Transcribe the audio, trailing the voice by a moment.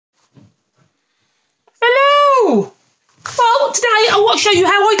today I want to show you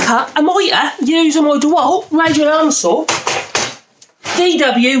how I cut a mitre using my DeWalt Radial arm saw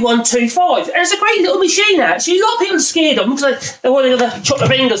DW125. And it's a great little machine actually. A lot of people are scared of them because they want to chop their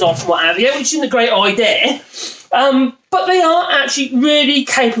fingers off and what have you, which isn't a great idea. But they are actually really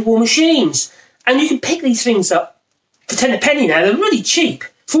capable machines. And you can pick these things up for 10 a penny now. They're really cheap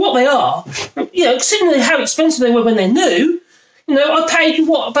for what they are. You know, considering how expensive they were when they're new. You know, I paid,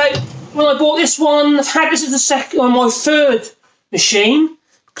 what, about, when I bought this one, I've had this as the second, on my third machine,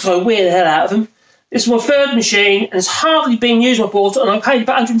 because I wear the hell out of them. This is my third machine, and it's hardly been used when I bought it, and I paid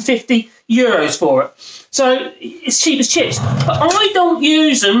about €150 for it. So, it's cheap as chips. But I don't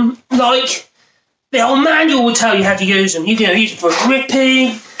use them like the old manual will tell you how to use them. You can use them for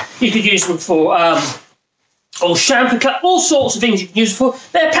gripping, you could use them for, or shampoo cut, all sorts of things you can use them for.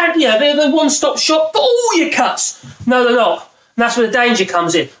 They're apparently, they're the one-stop shop for all your cuts. No, they're not. And that's where the danger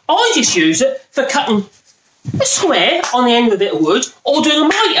comes in. I just use it for cutting a square on the end of a bit of wood or doing a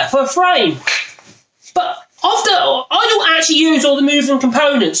mitre for a frame. But I don't actually use all the moving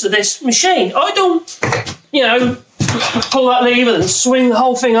components of this machine. I don't, you know, pull that lever and swing the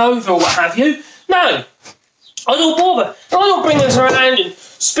whole thing over or what have you. No, I don't bother. I don't bring this around and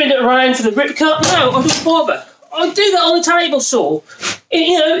spin it around for the rip cut. No, I don't bother. I do that on the table saw.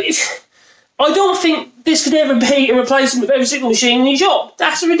 You know, I don't think this could ever be a replacement of every single machine in your shop.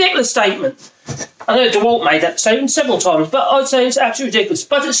 That's a ridiculous statement. I know DeWalt made that statement several times, but I'd say it's absolutely ridiculous.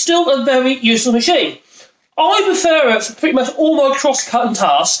 But it's still a very useful machine. I prefer it for pretty much all my cross-cutting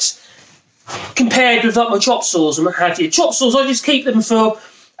tasks compared with like my chop saws and what have you. Chop saws, I just keep them for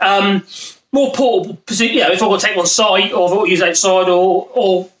more portable, you know, if I want to take one side or if I want to use it outside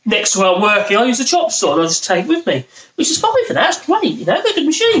or next to where I'm working, I use the chop saw and I just take it with me, which is fine for that. It's great, you know, they're good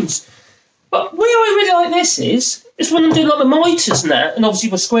machines. But where I really like this is when I'm doing like the mitres and that, and obviously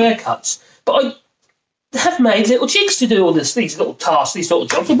my square cuts. But I have made little jigs to do all these little tasks, these little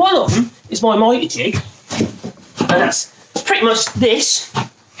jobs. And one of them is my mitre jig, and that's pretty much this.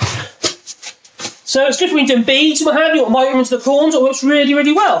 So it's good when you're doing beads and what have you, or miter into the corners. It works really,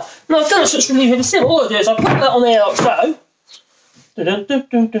 really well. And I've done it so it's really, really simple. All I do is I put that on there like so.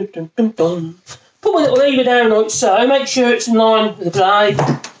 Put my little lever down like so. Make sure it's in line with the blade.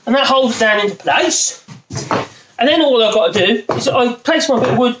 And that holds it down into place. And then all I've got to do is I place my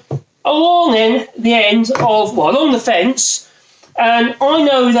bit of wood along the end of, well, along the fence. And I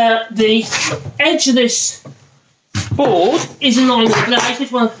know that the edge of this board is in line with the blade.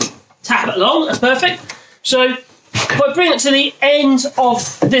 Just want to tap it along, that's perfect. So if I bring it to the end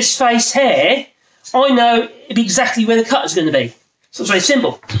of this face here, I know exactly where the cut is going to be. So it's very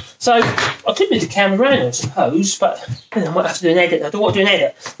simple. So I could move the camera around, I suppose, but then I might have to do an edit. I don't want to do an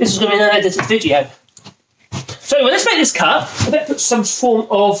edit. This is going to be an edited video. So anyway, let's make this cut. I better put some form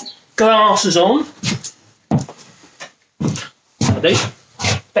of glasses on. That'll do.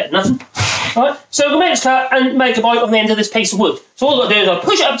 Better than nothing. Right, so I'm going to make this cut and make a bite on the end of this piece of wood. So all I've got to do is I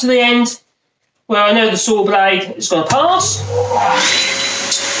push it up to the end where I know the saw blade is going to pass.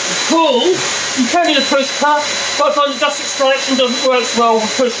 Pull. You can do the push cut, but I find the dust extraction doesn't work well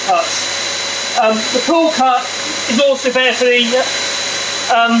with push cuts. The pull cut is also there for the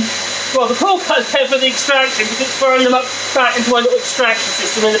the pull cut is there for the extraction because it's throwing them up back into my little extraction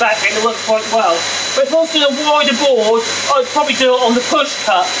system in the back end. It works quite well. But if I was doing a wider board, I'd probably do it on the push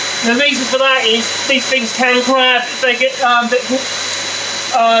cut. And the reason for that is these things can grab if they get in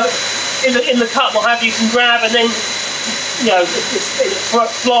the cut. What have you can grab and then you know it's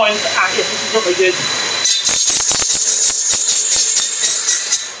flying at you. This is not very good.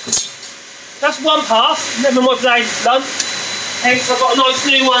 That's one pass. Remember my blade is done. Hence I've got a nice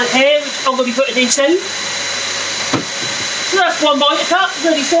new one here which I'm going to be putting into. So that's one mitre cut,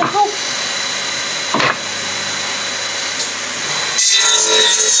 really simple.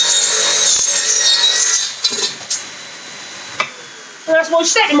 And that's my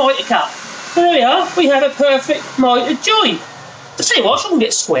second mitre cut. So there we are, we have a perfect mitre joint. I'll tell you what, I'm going to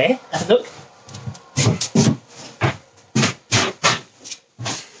get square, have a look.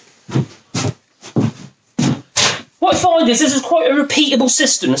 What I find is this is quite a repeatable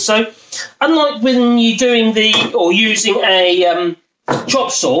system. So unlike when you're doing or using a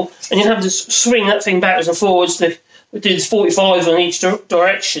chop saw and you have to swing that thing backwards and forwards to do the 45 on each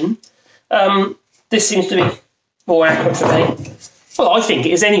direction, this seems to be more accurate for me. Well, I think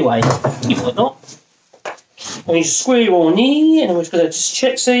it is anyway. You might not. I need to square your knee, and I'm just going to just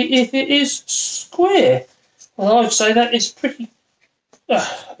check, see if it is square. Well, I'd say that is pretty. The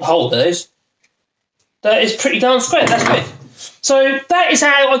hole there is. That is pretty darn square. That's good. So that is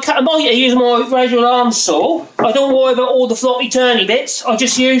how I cut a mitre using my radial arm saw. I don't worry about all the floppy turny bits. I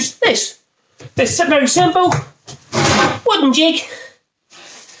just use this. It's very simple. Wooden jig.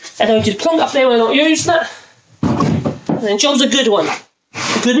 And I just plonk up there when I'm not using it. And then job's a good one.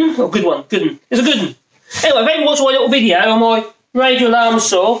 A good one? Or good one? Good one. It's a good one. Anyway, if you watch my little video on my radial arm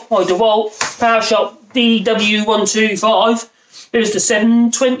saw, my DeWalt PowerShop DW125, there's the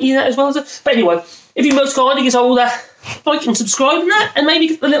 720 that as well. But anyway, if you most kindly get all that, like and subscribe and that, and maybe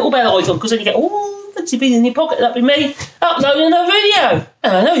get the little bell icon, because then you get, oh, fancy being in your pocket, that'd be me uploading another video.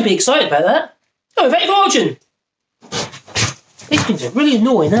 And I know you'd be excited about that. Oh, thank you for watching. These things are really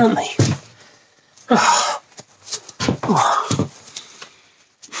annoying, aren't they?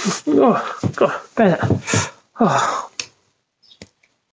 Oh, God, better. Oh.